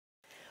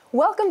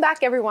Welcome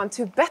back everyone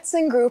to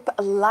Betsson Group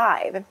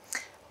Live.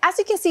 As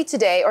you can see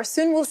today, or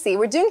soon we'll see,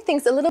 we're doing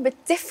things a little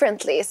bit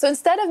differently. So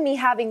instead of me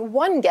having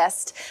one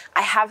guest,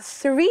 I have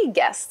 3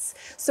 guests.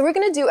 So we're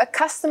going to do a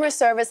customer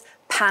service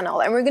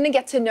panel, and we're going to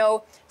get to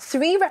know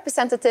 3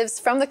 representatives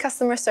from the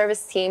customer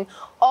service team,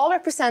 all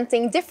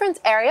representing different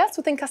areas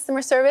within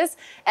customer service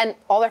and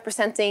all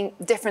representing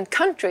different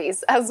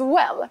countries as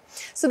well.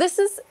 So this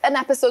is an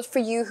episode for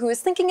you who is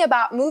thinking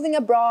about moving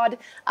abroad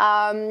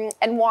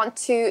and want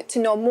to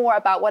know more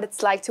about what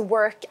it's like to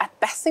work at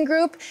Betsson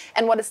Group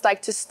and what it's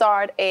like to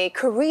start a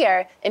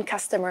career in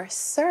customer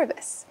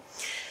service.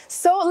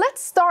 So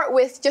let's start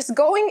with just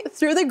going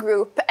through the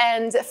group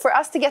and for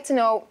us to get to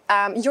know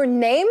your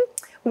name,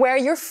 where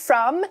you're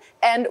from,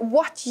 and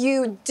what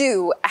you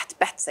do at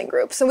Betsson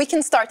Group. So we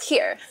can start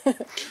here.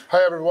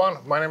 Hi everyone,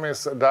 my name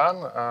is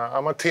Dan.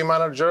 I'm a team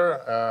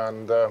manager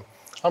and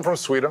I'm from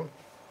Sweden.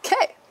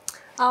 Okay.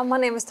 My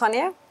name is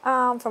Tonje.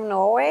 I'm from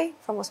Norway,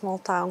 from a small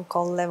town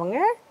called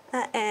Levanger,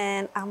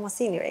 and I'm a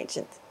senior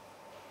agent.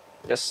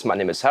 Yes, my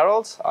name is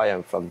Harald. I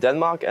am from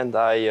Denmark and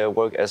I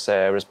work as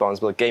a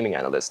responsible gaming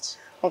analyst.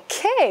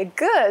 Okay,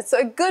 good. So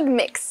a good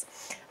mix.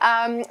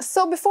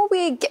 So before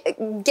we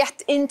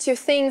get into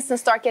things and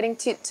start getting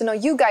to know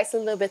you guys a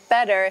little bit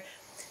better,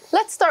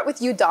 let's start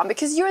with you, Dom,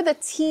 because you're the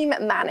team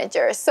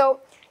manager.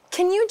 So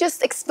can you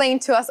just explain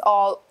to us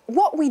all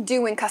what we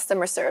do in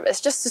customer service,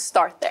 just to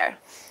start there?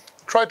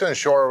 Try to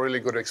ensure a really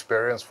good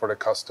experience for the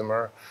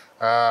customer.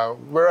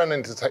 We're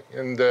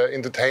in the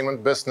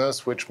entertainment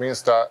business, which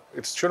means that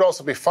it should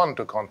also be fun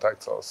to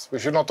contact us. We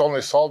should not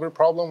only solve a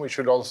problem, we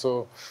should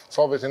also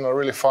solve it in a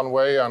really fun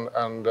way.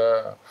 And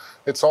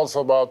it's also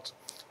about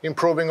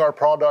improving our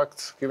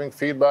product, giving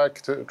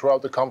feedback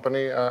throughout the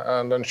company,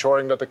 and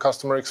ensuring that the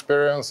customer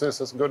experience is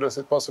as good as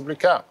it possibly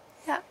can.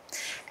 Yeah,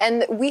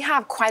 and we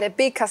have quite a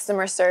big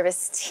customer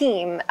service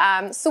team.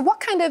 So what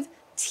kind of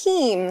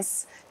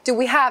teams do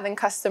we have in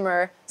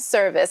customer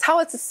service? How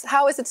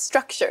is it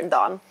structured,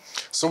 Don?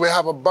 So we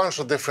have a bunch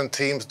of different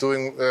teams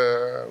doing.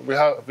 We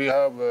have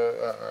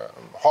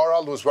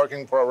Harald, who's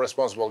working for our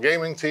responsible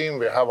gaming team.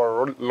 We have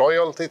our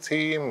loyalty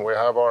team. We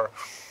have our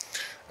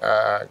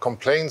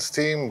complaints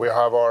team. We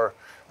have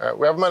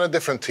many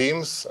different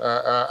teams,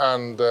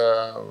 and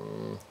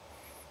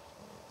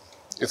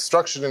it's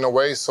structured in a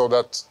way so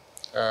that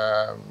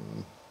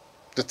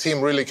the team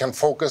really can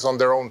focus on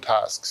their own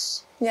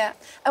tasks. Yeah.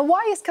 And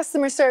why is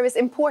customer service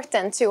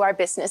important to our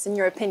business, in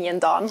your opinion,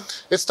 Don?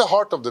 It's the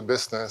heart of the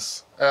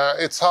business.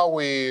 It's how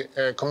we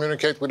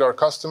communicate with our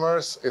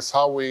customers. It's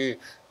how we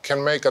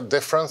can make a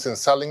difference in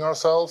selling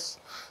ourselves.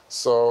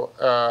 So,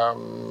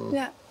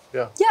 yeah.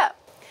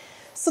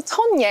 So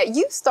Tonje,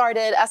 you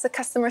started as a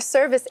customer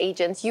service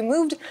agent. You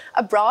moved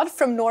abroad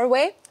from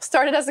Norway,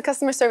 started as a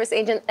customer service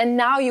agent, and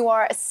now you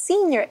are a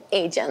senior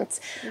agent.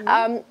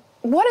 Mm-hmm.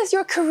 What has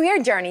your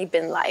career journey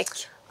been like?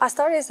 I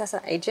started as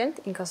an agent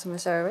in customer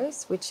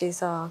service, which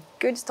is a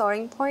good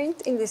starting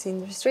point in this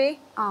industry.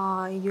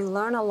 You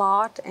learn a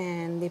lot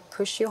and they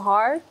push you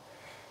hard.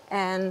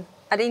 And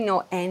I didn't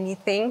know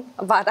anything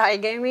about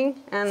iGaming,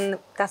 and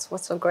that's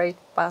what's so great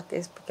about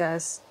this,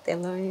 because they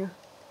learn you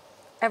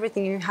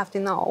everything you have to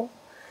know.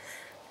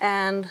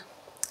 And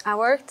I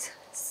worked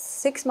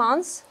 6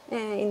 months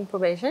in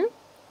probation.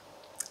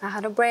 I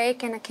had a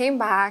break and I came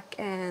back,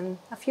 and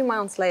a few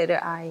months later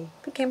I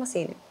became a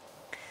senior.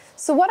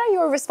 So what are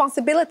your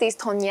responsibilities,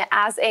 Tonje,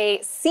 as a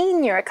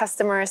senior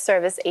customer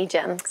service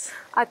agent?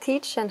 I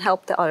teach and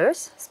help the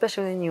others,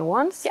 especially new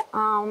ones. Yeah.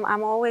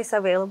 I'm always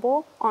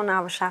available on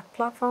our chat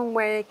platform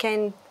where they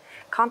can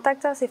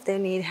contact us if they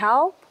need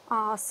help,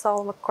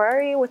 solve a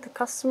query with the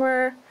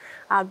customer,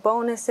 add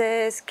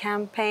bonuses,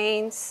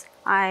 campaigns.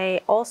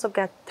 I also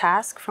get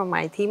tasks from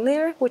my team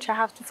leader, which I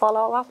have to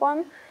follow up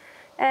on.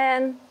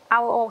 And I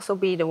will also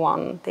be the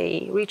one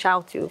they reach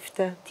out to if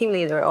the team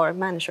leader or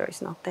manager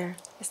is not there.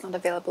 It's not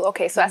available.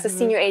 Okay, so as a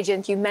senior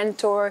agent, you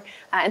mentor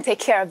and take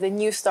care of the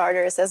new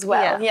starters as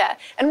well. Yeah.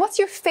 And what's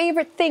your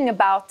favorite thing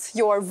about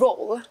your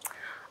role?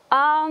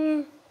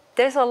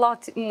 There's a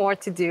lot more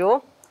to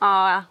do,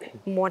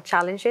 more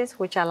challenges,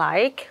 which I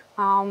like.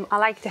 I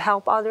like to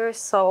help others,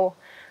 so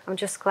I'm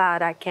just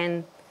glad I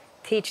can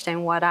teach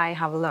them what I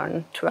have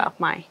learned throughout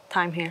my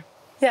time here.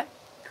 Yeah,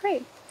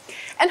 great.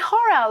 And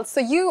Harald,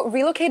 so you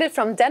relocated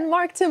from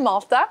Denmark to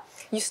Malta.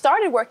 You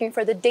started working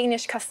for the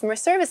Danish customer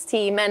service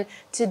team, and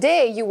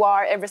today you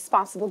are a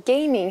responsible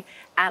gaming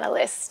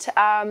analyst.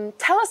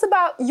 Tell us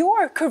about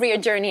your career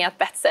journey at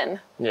Betsson.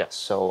 Yes,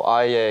 so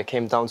I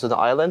came down to the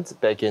island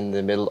back in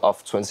the middle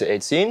of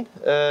 2018,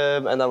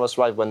 and that was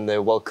right when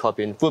the World Cup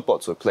in football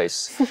took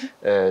place.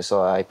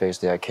 So I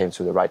basically came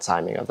to the right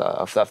timing of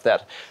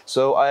that.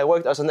 So I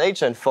worked as an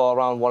agent for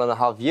around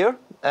 1.5 years.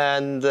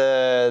 And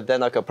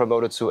then I got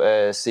promoted to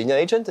a senior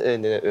agent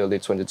in the early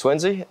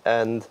 2020,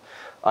 and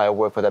I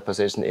worked for that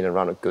position in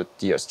around a good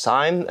year's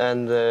time,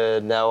 and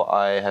now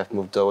I have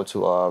moved over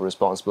to our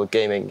responsible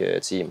gaming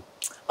team.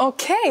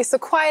 Okay, so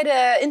quite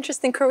an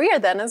interesting career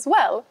then as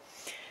well.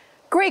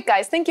 Great,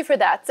 guys. Thank you for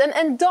that.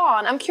 And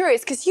Dawn, I'm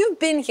curious, because you've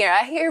been here.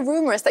 I hear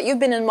rumors that you've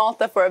been in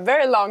Malta for a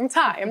very long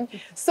time.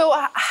 So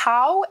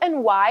how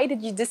and why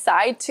did you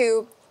decide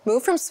to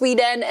move from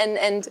Sweden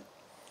and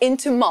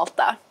into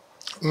Malta?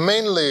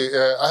 Mainly,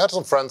 I had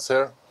some friends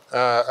here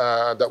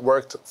that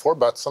worked for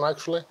Betsson,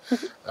 actually.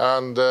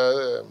 And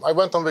I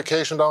went on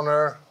vacation down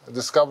there,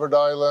 discovered the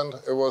island.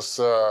 It was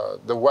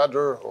the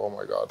weather, oh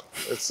my God,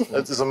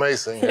 it's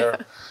amazing here.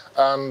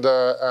 And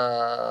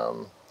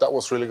that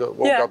was really good,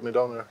 what got me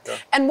down there. Yeah.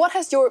 And what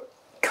has your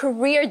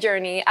career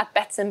journey at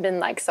Betsson been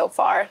like so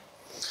far?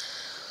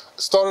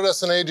 Started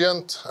as an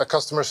agent, a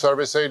customer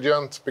service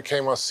agent,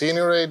 became a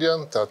senior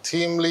agent, a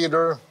team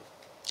leader.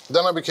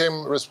 Then I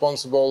became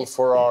responsible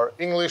for our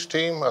English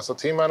team as a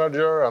team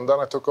manager, and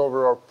then I took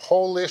over our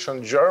Polish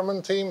and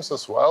German teams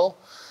as well.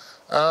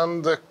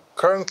 And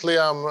currently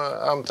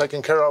I'm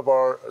taking care of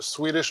our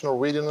Swedish,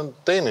 Norwegian and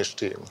Danish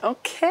team.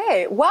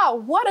 Okay, wow,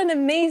 what an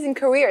amazing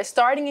career,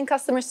 starting in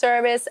customer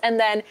service and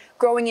then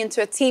growing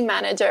into a team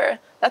manager.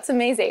 That's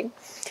amazing.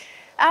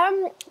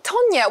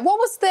 Tonje, what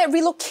was the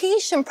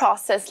relocation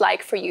process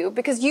like for you?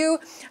 Because you,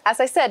 as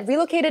I said,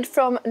 relocated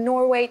from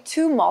Norway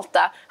to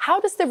Malta. How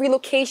does the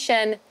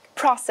relocation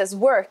process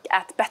work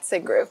at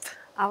Betsson Group?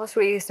 I was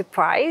really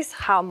surprised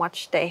how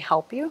much they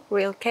help you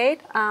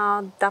relocate.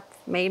 That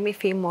made me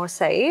feel more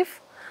safe.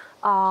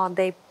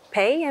 They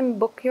pay and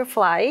book your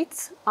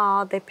flights.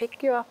 They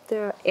pick you up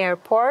the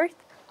airport.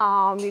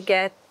 You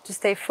get to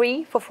stay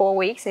free for 4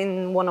 weeks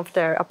in one of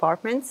their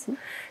apartments.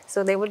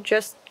 So they would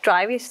just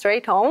drive you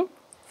straight home.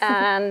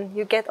 And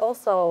you get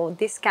also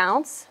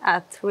discounts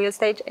at real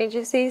estate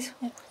agencies,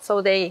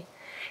 so they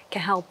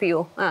can help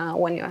you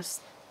when you're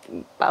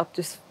about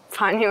to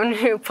find your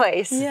new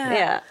place.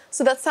 Yeah.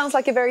 So that sounds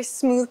like a very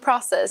smooth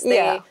process.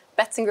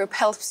 Betsson Group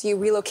helps you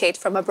relocate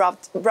from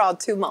abroad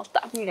to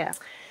Malta. Yeah.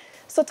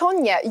 So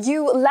Tonje,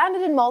 you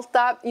landed in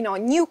Malta, you know, a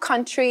new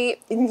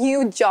country, a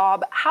new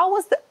job. How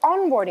was the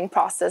onboarding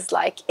process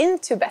like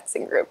into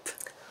Betsson Group?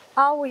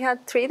 We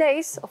had 3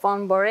 days of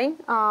onboarding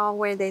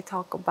where they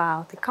talk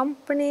about the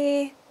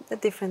company, the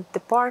different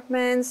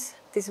departments.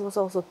 This was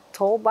also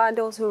told by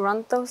those who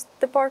run those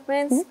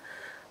departments.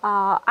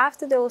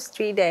 After those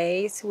 3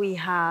 days, we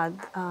had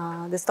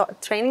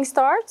training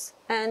starts,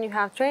 and you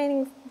have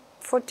training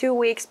for 2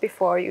 weeks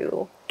before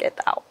you get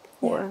out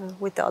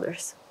with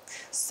others.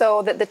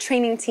 So that the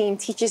training team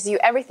teaches you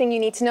everything you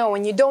need to know,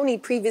 and you don't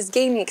need previous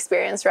gaming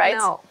experience, right?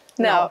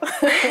 No.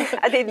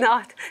 I did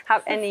not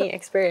have any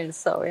experience,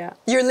 so yeah.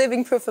 You're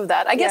living proof of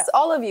that. I guess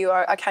all of you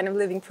are kind of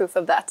living proof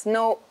of that.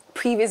 No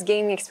previous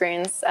gaming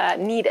experience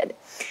needed.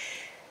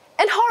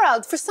 And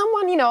Harald, for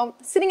someone, you know,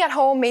 sitting at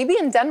home, maybe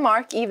in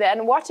Denmark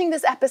even, watching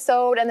this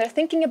episode and they're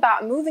thinking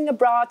about moving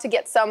abroad to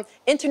get some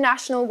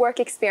international work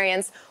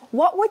experience,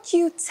 what would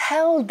you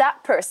tell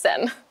that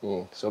person?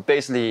 So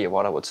basically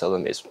what I would tell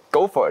them is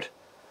go for it.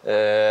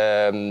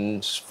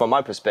 From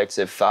my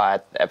perspective, I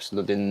had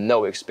absolutely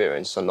no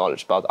experience or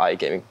knowledge about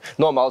iGaming.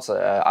 Nor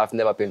Malta. I've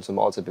never been to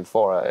Malta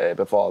before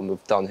I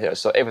moved down here,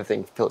 so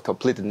everything felt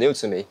completely new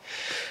to me.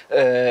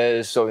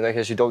 So in that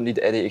case, you don't need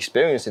any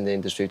experience in the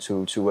industry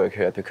to work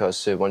here,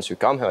 because once you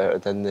come here,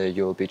 then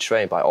you'll be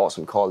trained by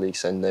awesome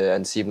colleagues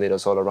and team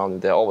leaders all around you.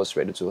 They're always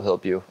ready to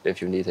help you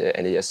if you need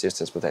any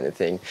assistance with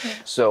anything.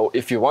 So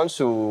if you want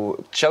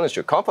to challenge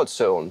your comfort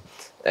zone,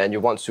 and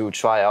you want to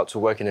try out to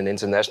work in an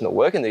international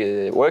working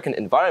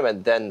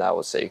environment, then I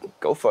would say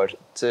go for it.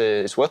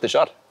 It's worth the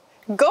shot.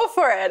 Go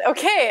for it.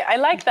 Okay, I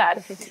like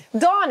that.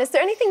 Dawn, is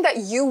there anything that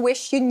you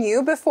wish you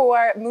knew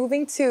before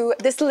moving to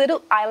this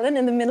little island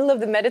in the middle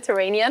of the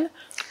Mediterranean?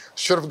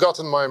 Should have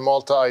gotten my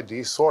Malta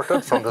ID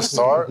sorted from the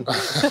start.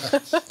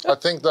 I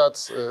think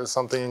that's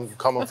something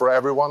common for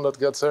everyone that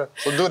gets here.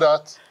 So do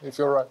that if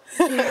you're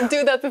right.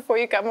 Do that before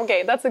you come.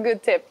 Okay, that's a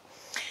good tip.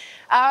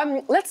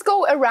 Let's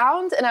go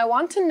around, and I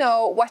want to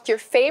know what your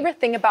favorite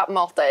thing about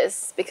Malta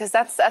is, because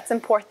that's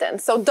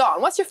important. So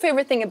Dawn, what's your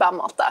favorite thing about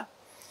Malta?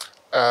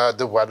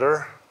 The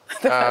weather.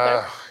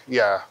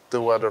 Yeah,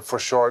 the weather for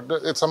sure.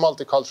 It's a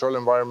multicultural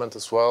environment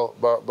as well,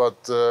 but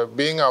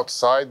being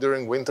outside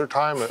during winter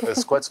time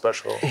is quite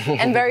special.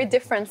 And very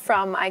different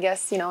from, I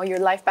guess, you know, your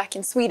life back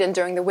in Sweden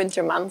during the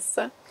winter months.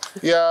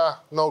 Yeah,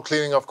 no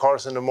cleaning of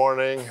cars in the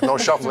morning, no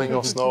shoveling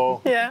of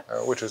snow,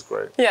 which is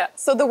great. Yeah,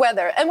 so the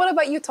weather. And what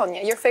about you,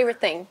 Tonje? Your favorite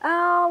thing?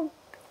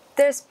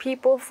 There's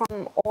people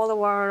from all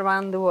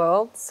around the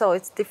world, so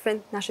it's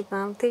different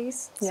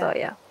nationalities. So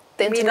yeah,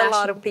 meet a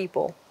lot of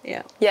people.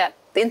 Yeah,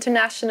 the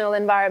international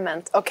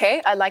environment.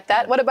 Okay, I like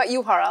that. What about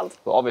you, Harald?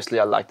 Well, obviously,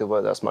 I like the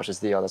weather as much as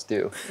the others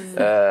do.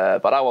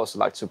 But I also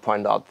like to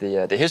point out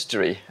the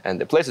history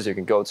and the places you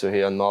can go to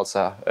here in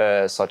Malta,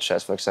 such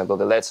as, for example,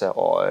 the Letta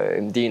or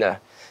Mdina.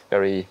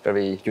 Very,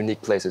 very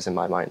unique places in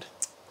my mind.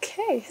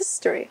 Okay,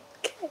 history.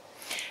 Okay.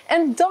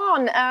 And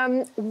Dawn,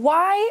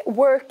 why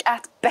work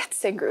at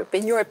Betsson Group,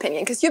 in your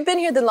opinion? Because you've been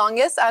here the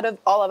longest out of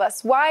all of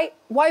us. Why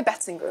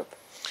Betsson Group?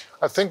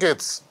 I think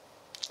it's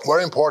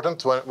very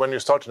important when you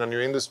start in a new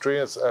industry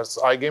as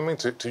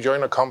iGaming to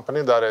join a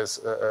company that is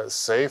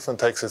safe and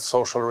takes its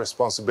social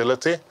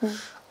responsibility.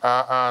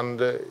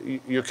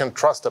 you can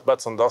trust that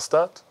Betsson does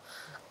that.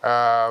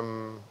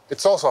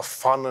 It's also a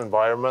fun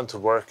environment to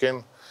work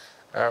in.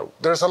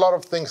 There's a lot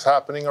of things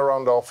happening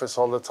around the office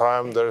all the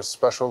time. There's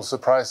special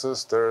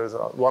surprises. There's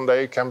one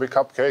day it can be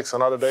cupcakes,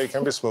 another day it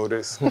can be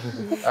smoothies.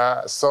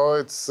 So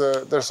it's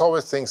there's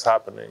always things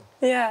happening.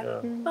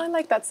 Yeah. I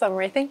like that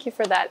summary. Thank you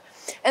for that.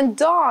 And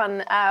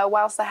Dawn,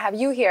 whilst I have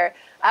you here,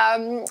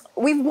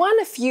 we've won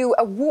a few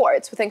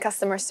awards within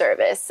customer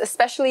service,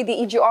 especially the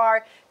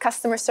EGR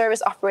Customer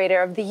Service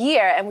Operator of the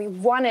Year, and we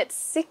won it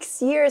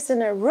 6 years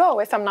in a row,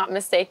 if I'm not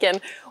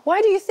mistaken.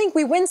 Why do you think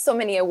we win so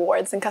many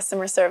awards in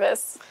customer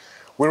service?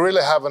 We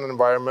really have an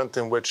environment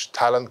in which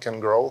talent can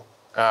grow.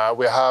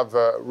 We have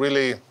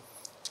really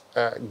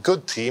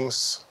good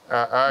teams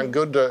and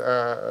good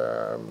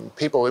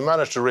people. We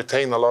manage to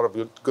retain a lot of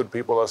good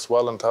people as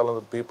well and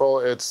talented people.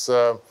 It's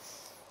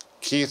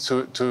key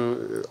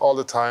to all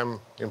the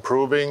time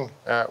improving.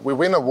 We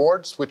win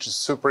awards, which is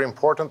super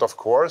important, of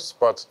course,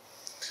 but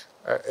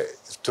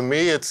to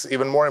me, it's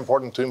even more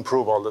important to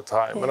improve all the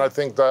time. Yeah. And I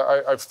think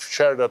that I've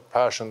shared that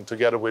passion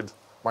together with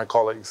my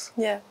colleagues.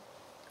 Yeah,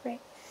 great.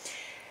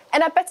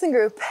 And at Betsson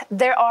Group,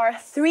 there are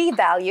 3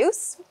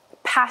 values: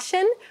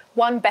 passion,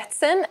 one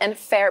Betsson, and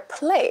fair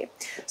play.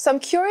 So I'm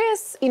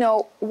curious,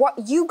 what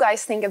you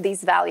guys think of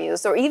these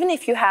values, or even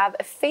if you have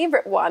a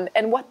favorite one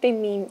and what they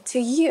mean to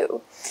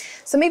you.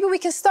 So maybe we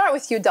can start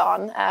with you,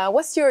 Dawn.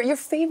 What's your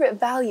favorite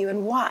value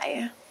and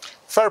why?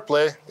 Fair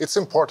play. It's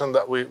important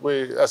that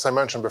we, as I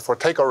mentioned before,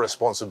 take our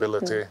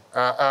responsibility.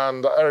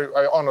 And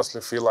I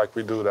honestly feel like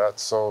we do that.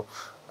 So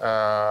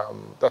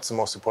that's the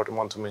most important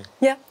one to me.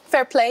 Yeah,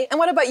 fair play. And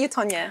what about you,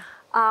 Tonje?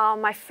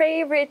 My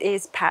favorite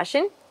is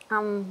passion.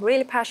 I'm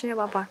really passionate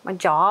about my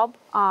job.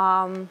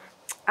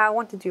 I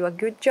want to do a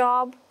good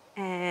job,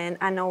 and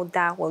I know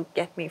that will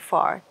get me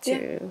far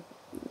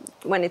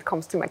when it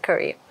comes to my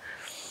career.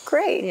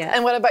 Great. Yeah.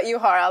 And what about you,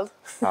 Harald?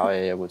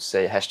 I would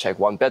say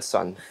 #1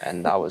 Betsson,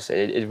 and I would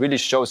say it really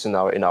shows in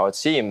our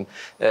team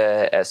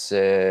as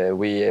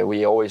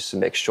we always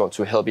make sure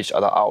to help each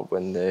other out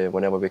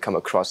whenever we come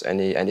across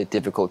any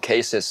difficult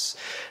cases,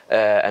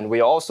 and we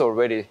are also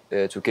ready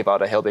to give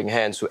out a helping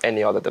hand to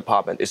any other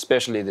department,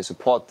 especially the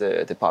support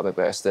department,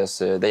 whereas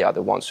they are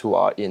the ones who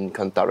are in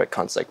direct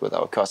contact with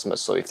our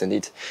customers. So if they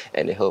need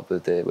any help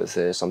with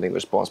something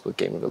responsible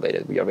gaming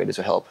related, we are ready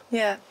to help.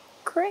 Yeah.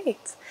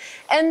 Great.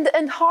 And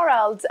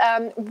Harald,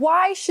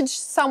 why should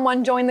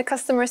someone join the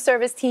customer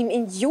service team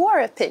in your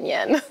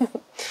opinion?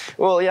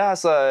 Well, yeah,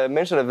 as I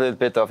mentioned a little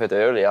bit of it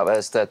earlier,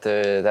 is that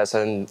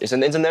it's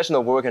an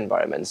international work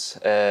environment,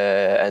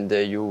 and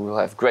you will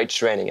have great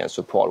training and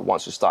support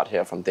once you start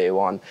here from day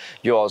one.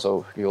 You'll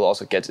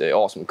also get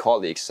awesome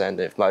colleagues, and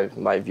if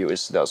my view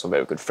is they're also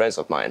very good friends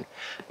of mine,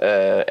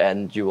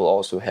 and you will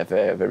also have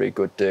a very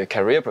good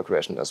career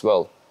progression as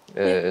well.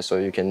 So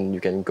you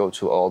can go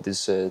to all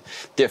these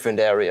different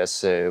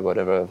areas,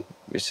 whatever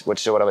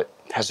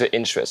has your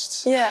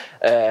interests. Yeah.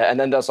 And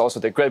then there's also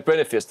the great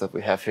benefits that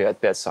we have here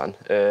at Betsson,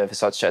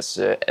 such as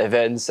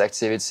events,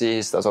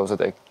 activities. There's also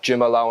the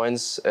gym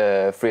allowance,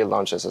 free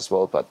lunches as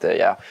well. But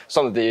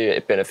some of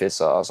the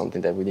benefits are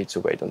something that we need to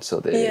wait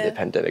until the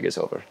pandemic is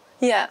over.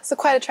 Yeah, so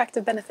quite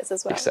attractive benefits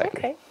as well. Exactly.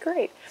 Okay,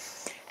 great.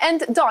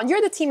 And Dawn,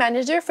 you're the team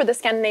manager for the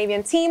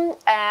Scandinavian team.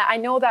 I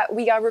know that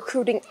we are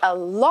recruiting a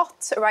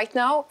lot right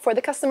now for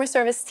the customer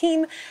service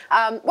team.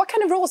 What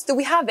kind of roles do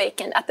we have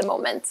vacant at the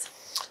moment?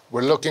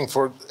 We're looking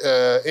for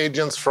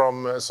agents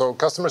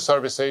customer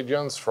service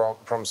agents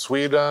from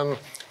Sweden,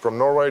 from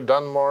Norway,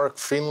 Denmark,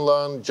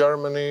 Finland,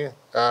 Germany.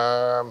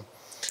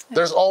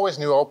 There's always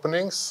new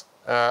openings.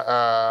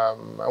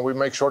 And we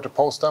make sure to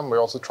post them. We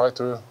also try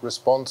to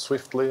respond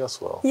swiftly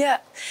as well. Yeah.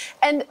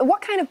 And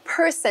what kind of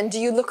person do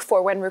you look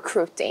for when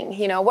recruiting?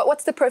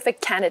 What's the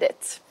perfect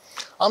candidate?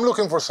 I'm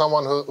looking for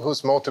someone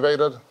who's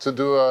motivated to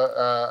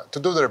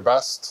do their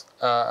best.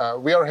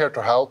 We are here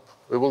to help.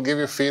 We will give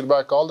you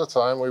feedback all the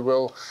time. You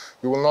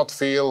will not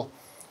feel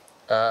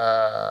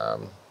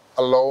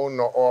alone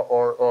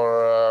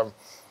or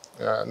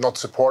not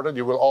supported.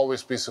 You will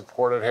always be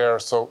supported here.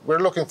 So we're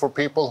looking for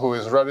people who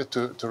is ready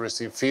to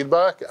receive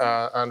feedback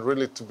and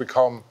really to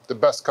become the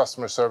best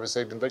customer service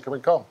agent they can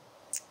become.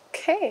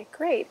 Okay,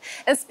 great.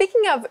 And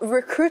speaking of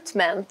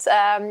recruitment,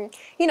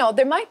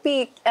 there might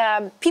be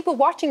people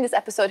watching this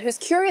episode who's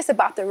curious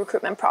about the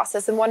recruitment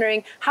process and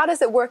wondering, how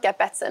does it work at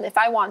Betsson if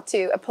I want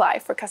to apply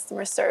for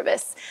customer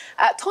service?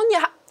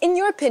 Tonje, in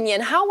your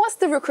opinion, how was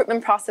the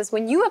recruitment process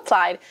when you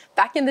applied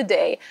back in the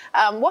day?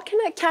 What can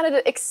a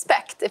candidate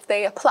expect if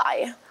they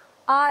apply?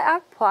 I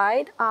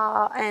applied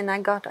and I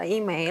got an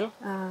email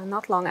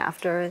not long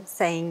after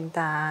saying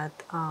that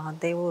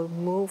they will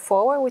move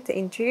forward with the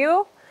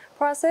interview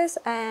process,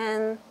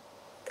 and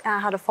I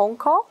had a phone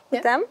call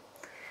with them,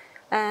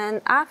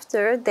 and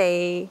after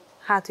they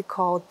had to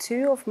call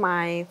 2 of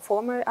my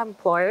former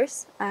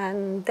employers,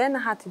 and then I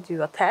had to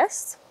do a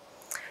test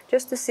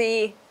just to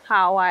see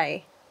how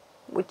I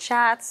would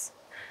chat,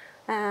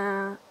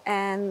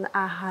 and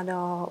I had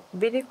a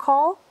video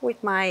call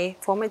with my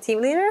former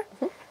team leader,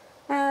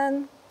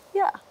 and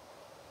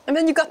And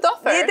then you got the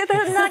offer.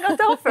 And I got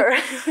the offer.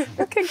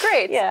 Okay,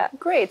 great. Yeah.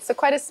 Great. So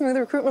quite a smooth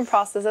recruitment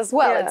process as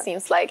well, Yeah. it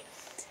seems like.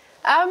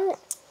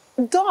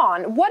 Dawn,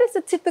 what is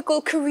a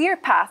typical career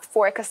path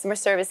for a customer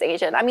service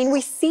agent? I mean, we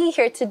see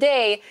here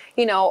today,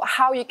 you know,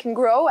 how you can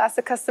grow as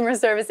a customer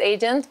service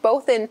agent,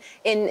 both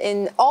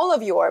in all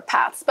of your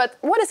paths. But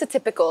what is a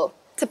typical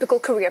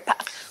career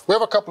path? We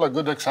have a couple of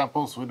good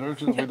examples with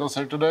us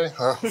here today,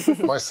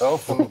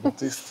 myself and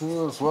these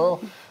two as well.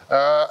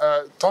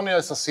 Tonje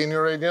is a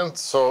senior agent,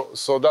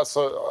 so that's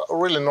a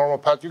really normal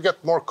path. You get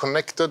more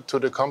connected to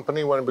the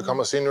company when you become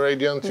a senior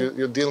agent.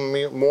 You deal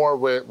more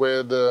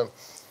with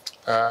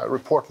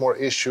report more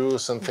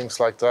issues and things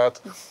like that.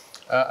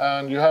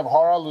 And you have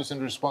Harald, who's in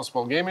the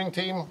responsible gaming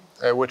team,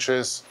 which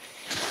is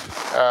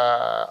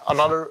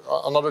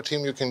another team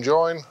you can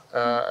join.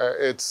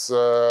 It's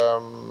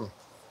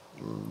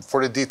for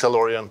the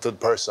detail-oriented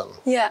person.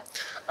 Yeah.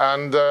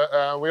 And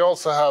we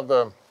also have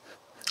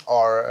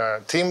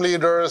our team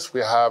leaders.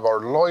 We have our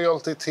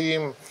loyalty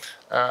team.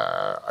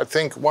 I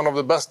think one of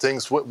the best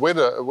things with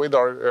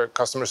our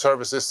customer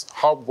service is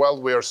how well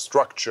we are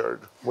structured.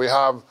 We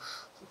have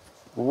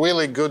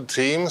really good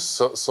teams,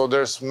 so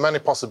there's many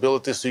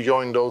possibilities to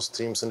join those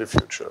teams in the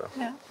future.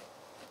 Yeah,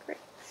 great.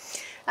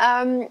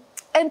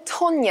 And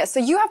Tonje, so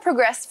you have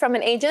progressed from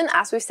an agent,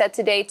 as we've said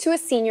today, to a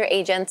senior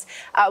agent.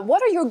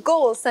 What are your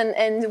goals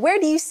and where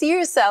do you see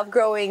yourself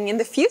growing in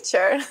the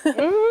future?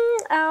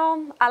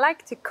 I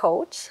like to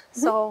coach,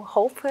 so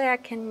hopefully I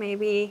can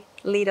maybe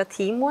lead a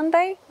team one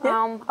day.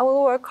 Yeah. I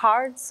will work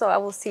hard, so I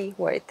will see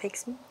where it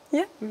takes me.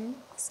 Yeah.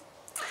 Awesome.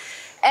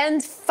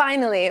 And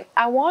finally,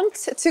 I want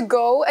to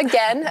go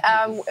again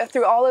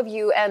through all of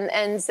you and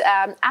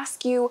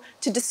ask you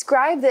to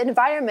describe the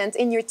environment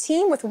in your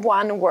team with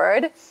one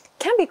word. It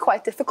can be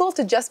quite difficult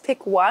to just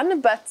pick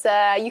one, but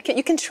you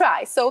can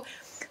try. So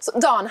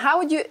Dawn, how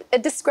would you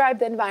describe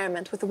the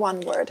environment with one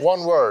word?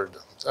 One word,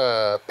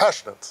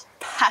 passionate.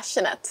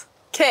 Passionate.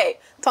 Okay,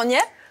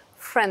 Tonje?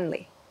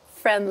 Friendly.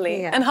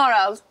 Friendly. Yeah. And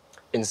Harald?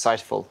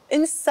 Insightful.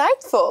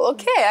 Insightful.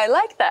 Okay, I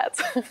like that.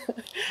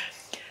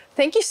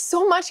 Thank you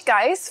so much,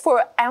 guys,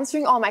 for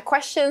answering all my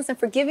questions and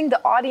for giving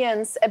the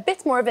audience a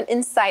bit more of an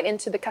insight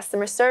into the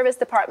customer service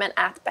department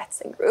at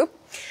Betsson Group.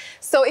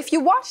 So if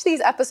you watched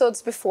these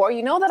episodes before,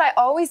 you know that I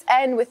always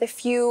end with a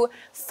few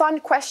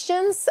fun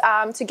questions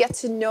to get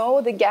to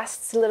know the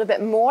guests a little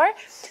bit more.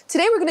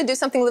 Today, we're going to do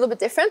something a little bit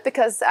different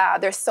because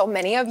there's so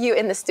many of you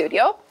in the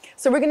studio.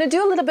 So we're going to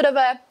do a little bit of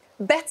a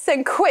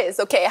Betsson quiz.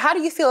 Okay, how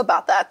do you feel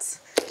about that?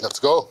 Let's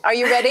go. Are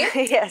you ready?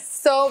 Yes.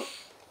 So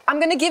I'm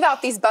going to give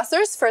out these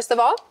buzzers, first of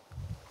all.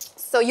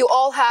 So you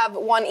all have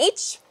one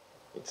each.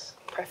 Yes.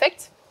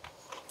 Perfect.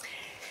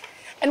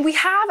 And we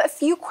have a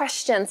few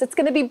questions. It's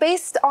going to be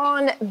based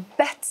on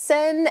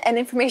Betsson and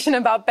information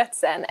about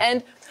Betsson.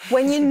 And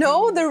when you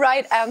know the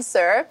right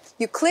answer,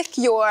 you click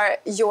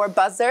your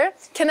buzzer.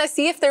 Can I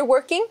see if they're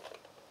working?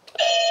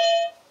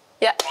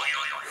 Yeah.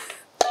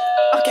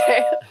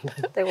 Okay.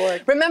 They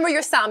work. Remember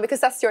your sound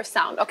because that's your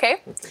sound,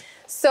 okay?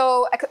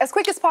 So as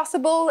quick as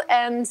possible,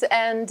 and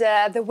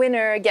the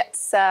winner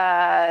gets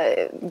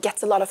a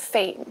lot of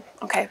fame.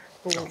 Okay.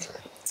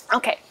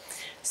 Okay.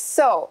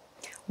 So,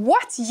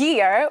 what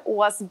year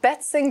was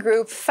Betsson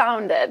Group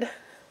founded?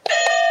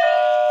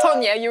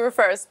 Tonje, you were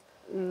first.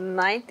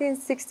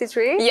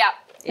 1963. Yeah.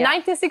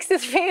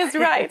 1963 is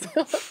right.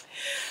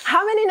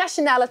 How many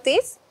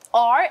nationalities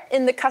are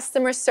in the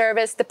customer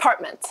service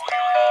department?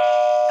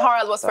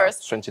 Harald was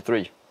first.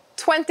 23.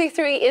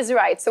 23 is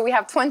right. So we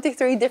have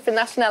 23 different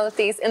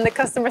nationalities in the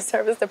customer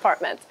service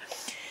department.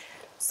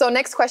 So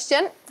next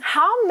question.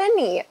 How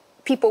many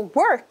people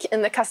work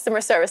in the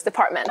customer service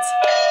department?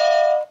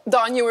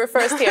 Dawn, you were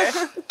first here.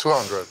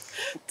 200.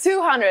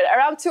 200,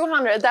 around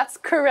 200, that's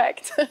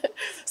correct.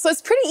 So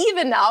it's pretty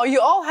even now.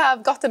 You all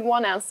have gotten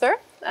one answer.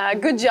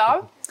 Good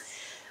job.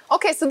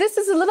 Okay, so this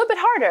is a little bit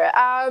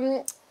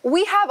harder.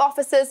 We have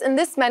offices in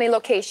this many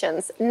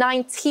locations: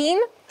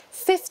 19,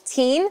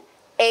 15,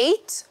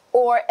 8,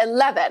 or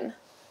 11.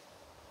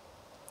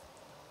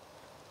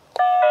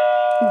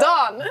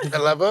 Dawn.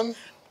 11.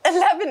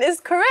 11 is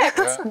correct.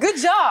 Yeah. Good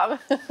job.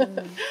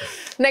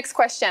 Next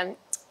question.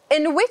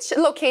 In which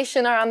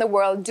location around the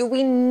world do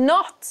we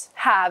not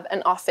have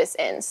an office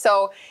in?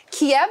 So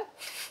Kiev,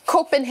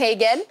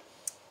 Copenhagen,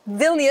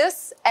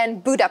 Vilnius,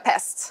 and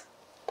Budapest.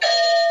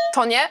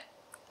 Tonje?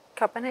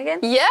 Copenhagen?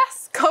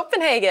 Yes,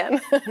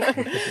 Copenhagen.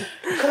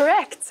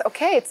 Correct.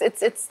 Okay,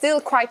 it's still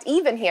quite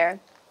even here.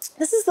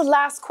 This is the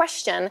last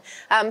question.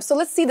 So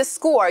let's see the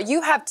score.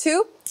 You have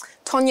 2.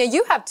 Tonje,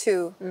 you have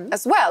 2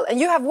 as well, and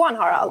you have 1,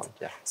 Harald.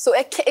 Yeah. So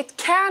it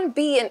can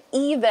be an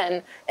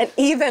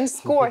even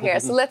score here.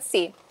 So let's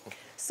see.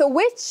 So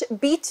which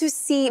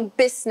B2C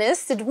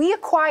business did we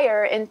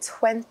acquire in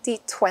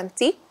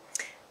 2020?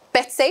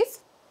 BetSafe,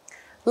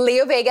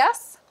 Leo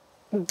Vegas,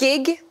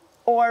 Gig,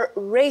 or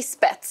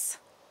RaceBets?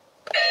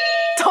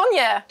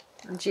 Tonje.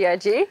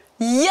 GIG?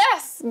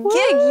 Yes,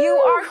 Gig,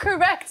 you are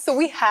correct. So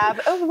we have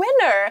a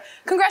winner.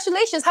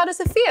 Congratulations. How does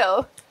it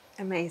feel?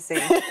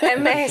 Amazing.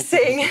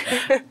 Amazing.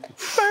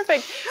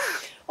 Perfect.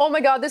 Oh my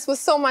God, this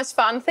was so much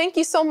fun. Thank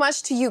you so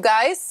much to you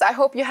guys. I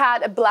hope you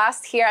had a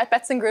blast here at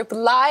Betsson Group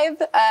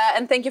Live.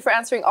 And thank you for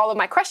answering all of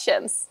my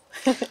questions.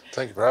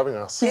 Thank you for having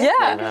us.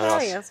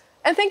 Yeah.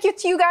 And thank you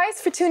to you guys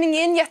for tuning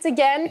in yet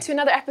again to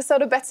another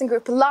episode of Betsson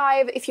Group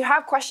Live. If you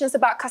have questions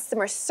about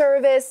customer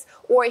service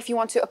or if you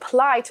want to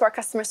apply to our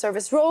customer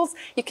service roles,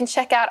 you can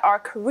check out our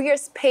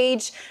careers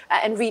page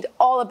and read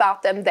all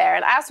about them there.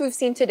 And as we've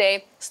seen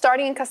today,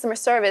 starting in customer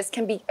service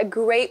can be a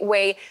great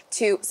way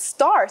to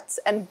start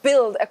and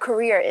build a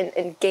career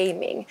in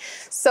gaming.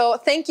 So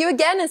thank you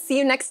again and see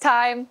you next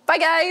time. Bye,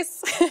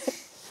 guys.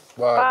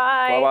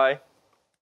 Bye. Bye-bye.